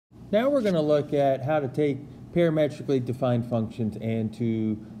Now we're going to look at how to take parametrically defined functions and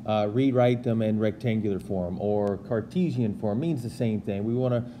to rewrite them in rectangular form, or Cartesian form. Means the same thing. We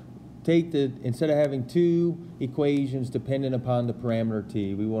want to take instead of having two equations dependent upon the parameter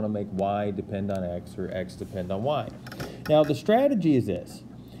t, we want to make y depend on x or x depend on y. Now the strategy is this.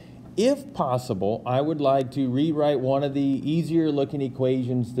 If possible, I would like to rewrite one of the easier looking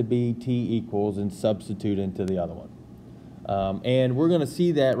equations to be t equals and substitute into the other one. And we're going to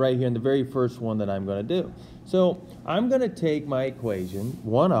see that right here in the very first one that I'm going to do. So I'm going to take my equation,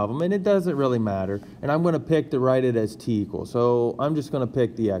 one of them, and it doesn't really matter, and I'm going to pick to write it as t equals. So I'm just going to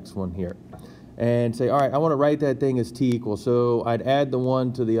pick the x one here and say, all right, I want to write that thing as t equals. So I'd add the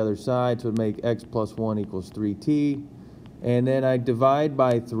 1 to the other side, so it'd make x plus 1 equals 3t. And then I divide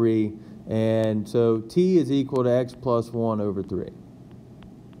by 3, and so t is equal to x plus 1 over 3.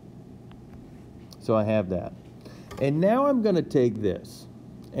 So I have that. And now I'm going to take this,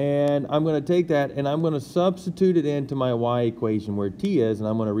 and I'm going to take that, and I'm going to substitute it into my y equation where t is, and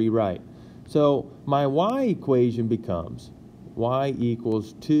I'm going to rewrite. So my y equation becomes y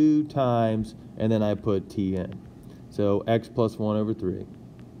equals 2 times, and then I put t in. So x plus 1 over 3.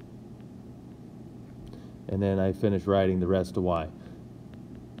 And then I finish writing the rest of y.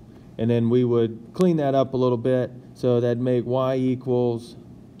 And then we would clean that up a little bit, so that'd make y equals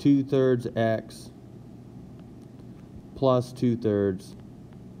 2/3 x plus 2/3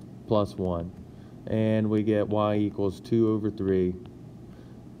 plus 1. And we get y equals 2 over 3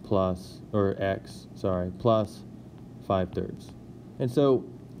 plus, or x, sorry, plus 5/3. And so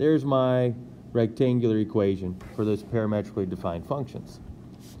there's my rectangular equation for those parametrically defined functions.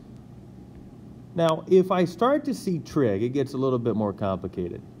 Now, if I start to see trig, it gets a little bit more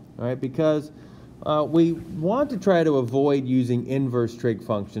complicated, all right, because we want to try to avoid using inverse trig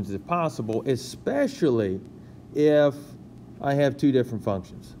functions if possible, especially if I have two different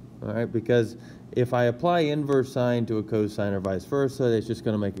functions, all right, because if I apply inverse sine to a cosine or vice versa, it's just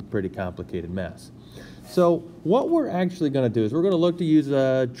going to make a pretty complicated mess. So what we're actually going to do is we're going to look to use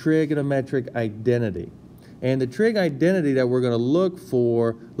a trigonometric identity. And the trig identity that we're going to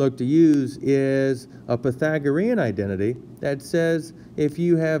look to use is a Pythagorean identity that says if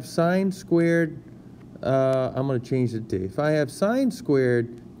you have sine squared, I'm going to change it to, if I have sine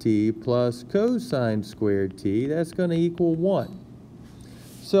squared t plus cosine squared t, that's going to equal 1.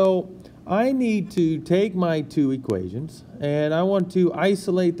 So I need to take my two equations and I want to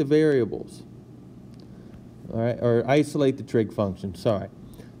isolate the variables, all right, or isolate the trig function, sorry.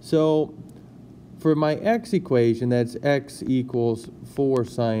 So for my x equation, that's x equals 4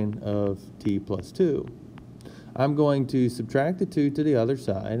 sine of t plus 2. I'm going to subtract the 2 to the other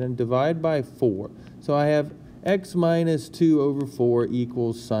side and divide by 4. So I have x minus 2 over 4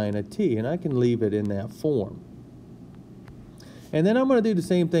 equals sine of t, and I can leave it in that form. And then I'm going to do the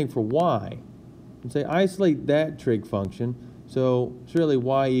same thing for y and say isolate that trig function. So it's really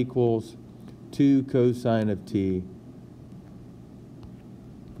y equals 2 cosine of t.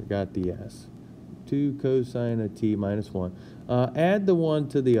 Forgot the s. 2 cosine of t minus 1. Add the 1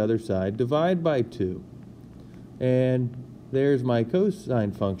 to the other side, divide by 2. And there's my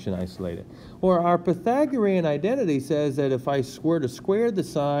cosine function isolated. Or our Pythagorean identity says that if I were to square the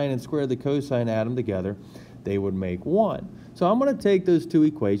sine and square the cosine, add them together, they would make 1. So I'm going to take those two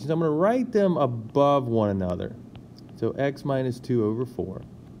equations, I'm going to write them above one another. So x minus 2 over 4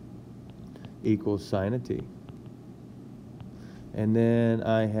 equals sine of t. And then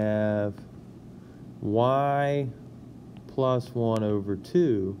I have y plus 1 over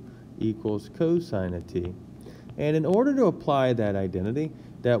 2 equals cosine of t. And in order to apply that identity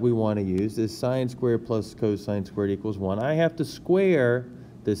that we want to use, this sine squared plus cosine squared equals 1, I have to square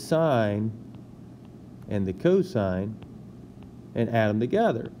the sine and the cosine and add them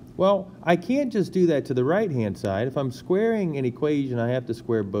together. Well, I can't just do that to the right-hand side. If I'm squaring an equation, I have to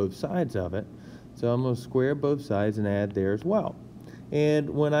square both sides of it. So I'm going to square both sides and add there as well. And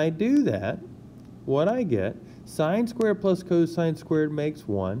when I do that, what I get, sine squared plus cosine squared makes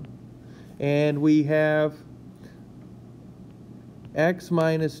 1. And we have x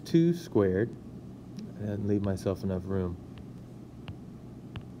minus 2 squared. I didn't leave myself enough room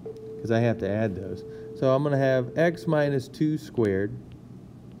because I have to add those. So I'm going to have x minus 2 squared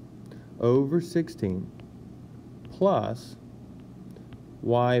over 16 plus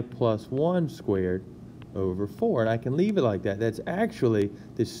y plus 1 squared over 4. And I can leave it like that. That's actually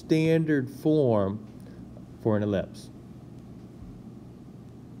the standard form for an ellipse.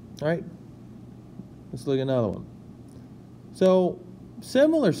 All right, let's look at another one. So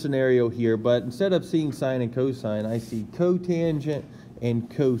similar scenario here, but instead of seeing sine and cosine, I see cotangent and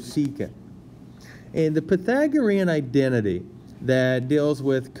cosecant. And the Pythagorean identity that deals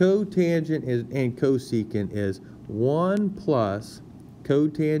with cotangent and cosecant is 1 plus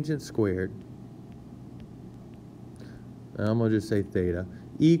cotangent squared, and I'm going to just say theta,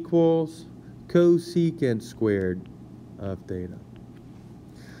 equals cosecant squared of theta.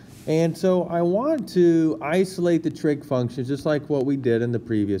 And so I want to isolate the trig functions just like what we did in the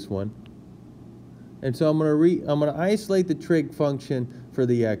previous one. And so I'm going to isolate the trig function for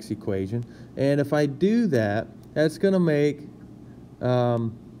the x equation. And if I do that, that's going to make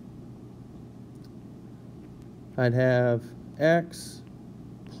I'd have x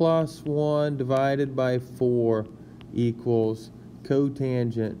plus 1 divided by 4 equals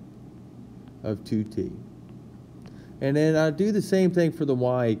cotangent of 2t. And then I'll do the same thing for the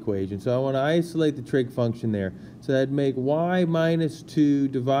y equation. So I want to isolate the trig function there. So that'd make y minus 2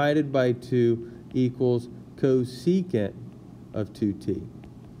 divided by 2 equals cosecant of 2t.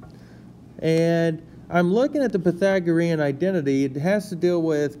 And I'm looking at the Pythagorean identity. It has to deal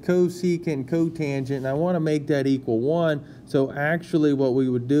with cosecant, cotangent, and I want to make that equal 1. So actually what we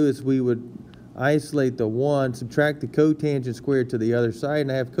would do is we would isolate the 1, subtract the cotangent squared to the other side,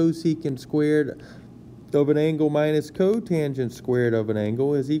 and I have cosecant squared of an angle minus cotangent squared of an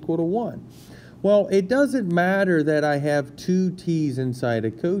angle is equal to 1. Well, it doesn't matter that I have two t's inside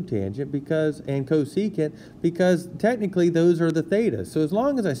a cotangent and cosecant, because technically those are the thetas. So as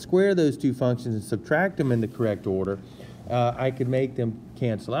long as I square those two functions and subtract them in the correct order, I can make them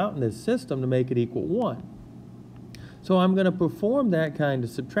cancel out in this system to make it equal 1. So I'm going to perform that kind of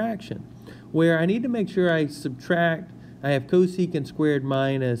subtraction, where I need to make sure I subtract. I have cosecant squared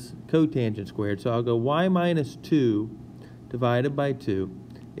minus cotangent squared. So I'll go y minus 2 divided by 2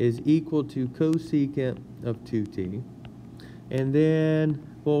 is equal to cosecant of 2t. And then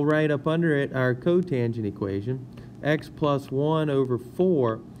we'll write up under it our cotangent equation. X plus 1 over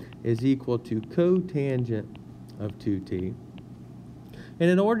 4 is equal to cotangent of 2t. And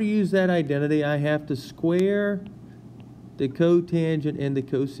in order to use that identity, I have to square the cotangent and the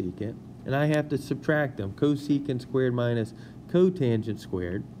cosecant, and I have to subtract them. Cosecant squared minus cotangent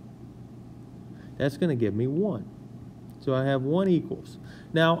squared. That's going to give me 1. So I have 1 equals.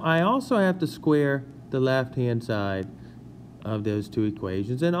 Now I also have to square the left-hand side of those two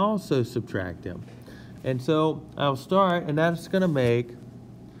equations and also subtract them. And so I'll start, and that's going to make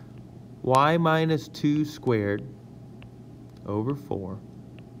y minus 2 squared over 4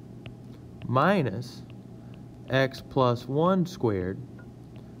 minus x plus 1 squared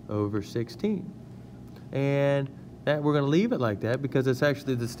over 16. And that we're going to leave it like that because it's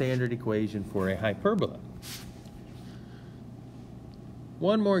actually the standard equation for a hyperbola.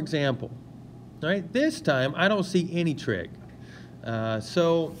 One more example. All right, this time I don't see any trig.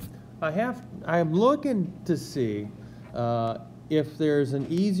 So I'm looking to see if there's an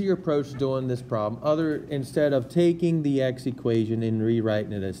easier approach to doing this problem instead of taking the x equation and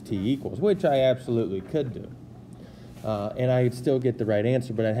rewriting it as t equals, which I absolutely could do. And I'd still get the right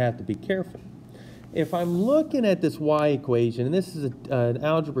answer, but I'd have to be careful. If I'm looking at this y equation, and this is an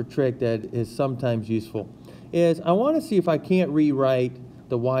algebra trick that is sometimes useful, is I want to see if I can't rewrite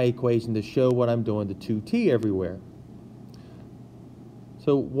the y equation to show what I'm doing to 2t everywhere.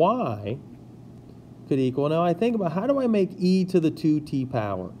 So y could equal, now I think about how do I make e to the 2t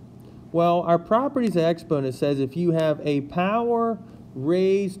power? Well, our properties of exponent says if you have a power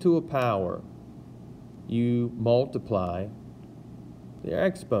raised to a power, you multiply their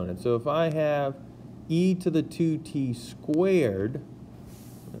exponent. So if I have e to the 2t squared,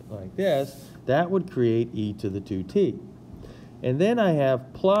 like this, that would create e to the 2t. And then I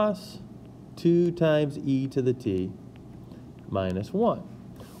have plus 2 times e to the t minus 1.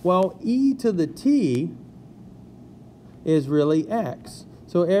 Well, e to the t is really x.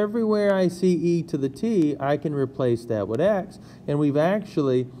 So everywhere I see e to the t, I can replace that with x. And we've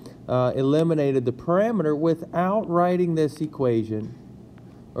actually eliminated the parameter without writing this equation,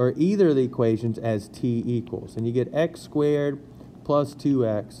 or either of the equations, as t equals. And you get x squared plus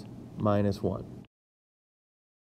 2x minus 1.